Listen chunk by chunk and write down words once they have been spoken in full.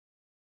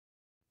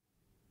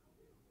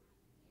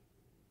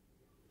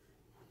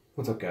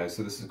What's up, guys?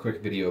 So this is a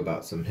quick video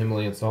about some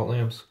Himalayan salt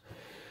lamps.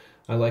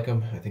 I like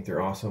them. I think they're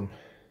awesome.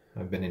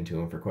 I've been into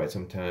them for quite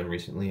some time.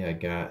 Recently I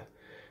got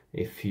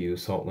a few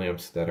salt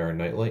lamps that are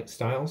nightlight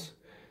styles,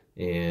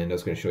 and I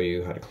was going to show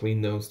you how to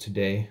clean those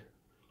today.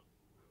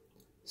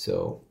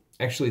 So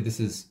actually this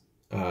is,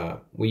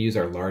 we use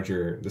our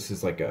larger, this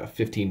is like a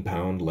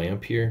 15-pound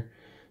lamp here,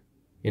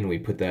 and we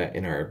put that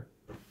in our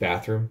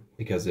bathroom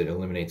because it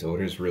eliminates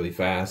odors really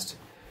fast,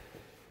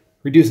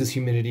 reduces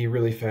humidity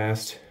really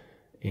fast,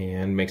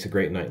 and makes a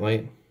great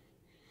nightlight.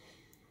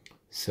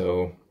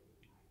 So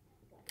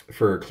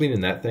for cleaning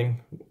that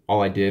thing,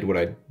 all I did, what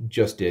I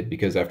just did,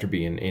 because after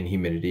being in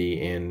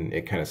humidity and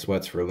it kind of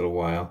sweats for a little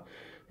while,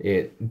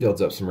 it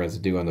builds up some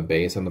residue on the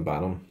base, on the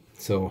bottom.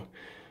 So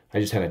I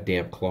just had a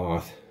damp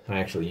cloth. I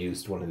actually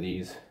used one of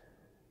these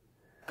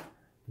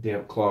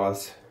damp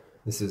cloths.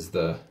 This is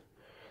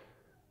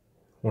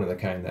one of the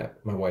kind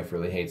that my wife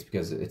really hates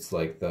because it's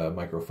like the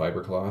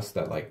microfiber cloths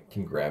that like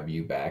can grab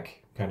you back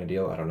kind of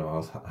deal. I don't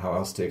know how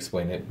else to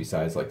explain it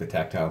besides like the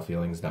tactile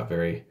feeling is not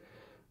very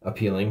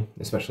appealing,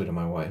 especially to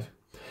my wife.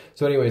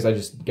 So anyways, I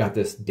just got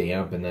this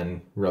damp and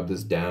then rubbed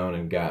this down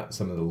and got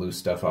some of the loose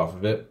stuff off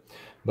of it.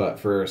 But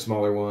for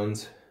smaller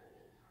ones,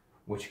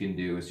 what you can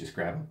do is just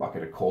grab a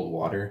bucket of cold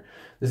water.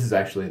 This is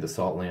actually the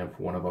salt lamp,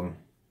 one of them,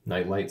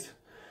 night lights.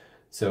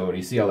 So do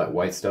you see all that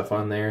white stuff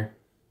on there?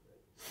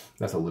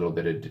 That's a little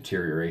bit of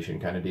deterioration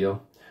kind of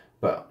deal.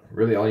 But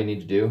really all you need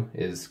to do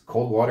is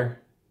cold water,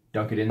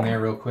 dunk it in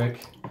there real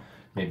quick,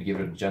 maybe give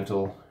it a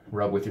gentle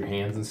rub with your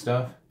hands and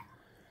stuff.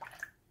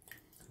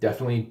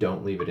 Definitely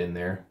don't leave it in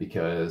there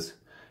because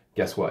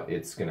guess what?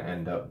 It's going to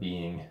end up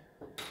being,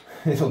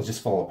 it'll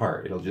just fall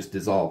apart. It'll just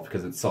dissolve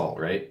because it's salt,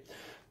 right?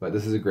 But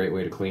this is a great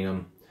way to clean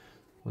them.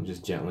 I'll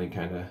just gently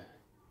kind of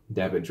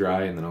dab it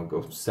dry and then I'll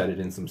go set it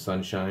in some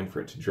sunshine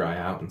for it to dry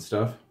out and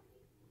stuff.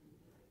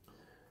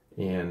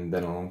 And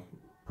then I'll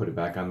put it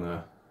back on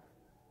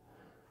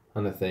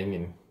the thing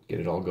and get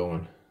it all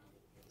going.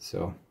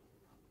 So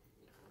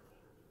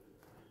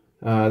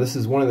this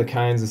is one of the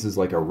kinds. This is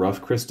like a rough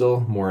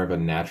crystal, more of a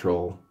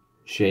natural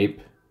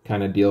shape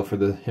kind of deal for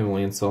the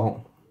Himalayan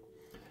salt.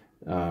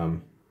 I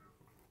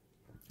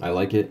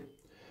like it.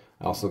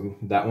 Also,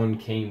 that one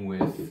came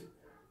with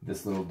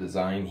this little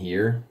design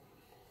here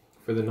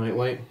for the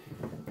nightlight.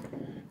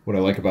 What I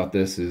like about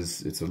this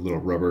is it's a little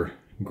rubber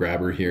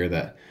grabber here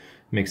that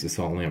makes the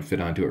salt lamp fit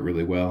onto it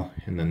really well.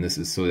 And then this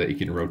is so that you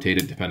can rotate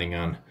it depending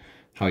on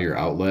how your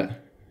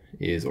outlet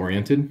is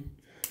oriented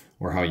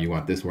or how you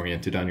want this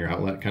oriented on your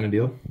outlet kind of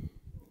deal.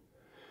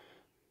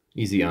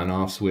 Easy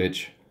on-off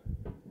switch.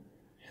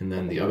 And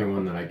then the other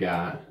one that I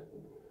got,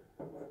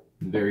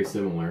 very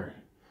similar,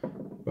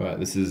 but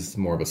this is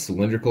more of a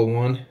cylindrical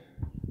one.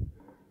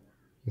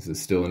 This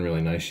is still in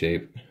really nice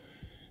shape.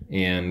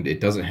 And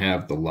it doesn't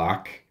have the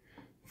lock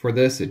for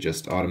this, it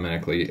just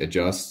automatically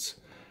adjusts,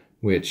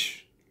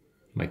 which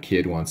my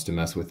kid wants to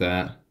mess with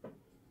that.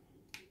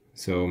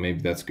 So maybe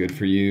that's good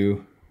for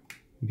you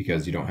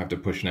because you don't have to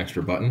push an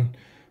extra button,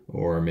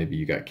 or maybe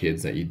you got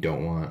kids that you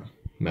don't want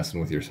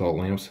messing with your salt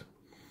lamps,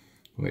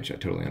 which I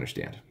totally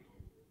understand.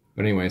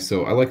 But anyway,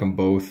 so I like them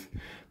both.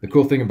 The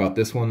cool thing about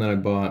this one that I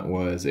bought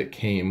was it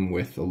came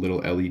with a little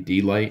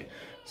LED light.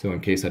 So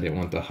in case I didn't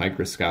want the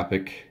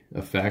hygroscopic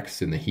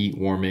effects and the heat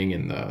warming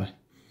and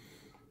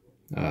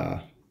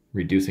the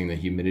reducing the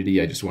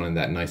humidity, I just wanted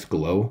that nice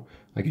glow.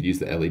 I could use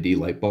the LED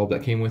light bulb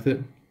that came with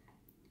it.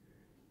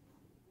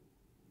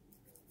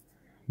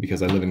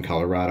 Because I live in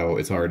Colorado,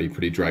 it's already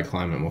pretty dry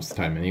climate most of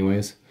the time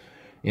anyways.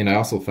 And I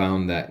also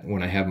found that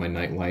when I have my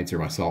night lights or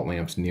my salt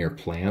lamps near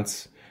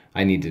plants,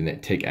 I need to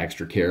take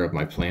extra care of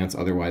my plants,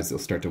 otherwise they'll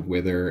start to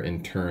wither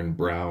and turn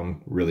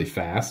brown really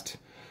fast.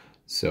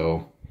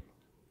 So,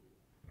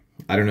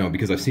 I don't know,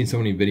 because I've seen so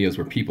many videos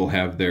where people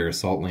have their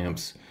salt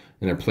lamps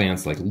and their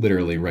plants like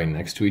literally right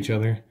next to each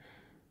other.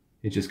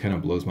 It just kind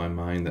of blows my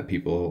mind that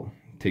people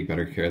take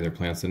better care of their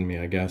plants than me,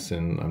 I guess,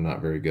 and I'm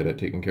not very good at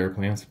taking care of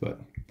plants. But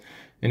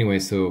anyway,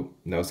 so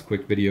that was a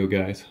quick video,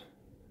 guys.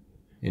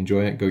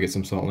 Enjoy it. Go get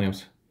some salt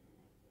lamps.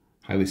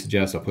 Highly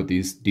suggest. I'll put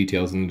these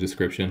details in the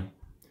description.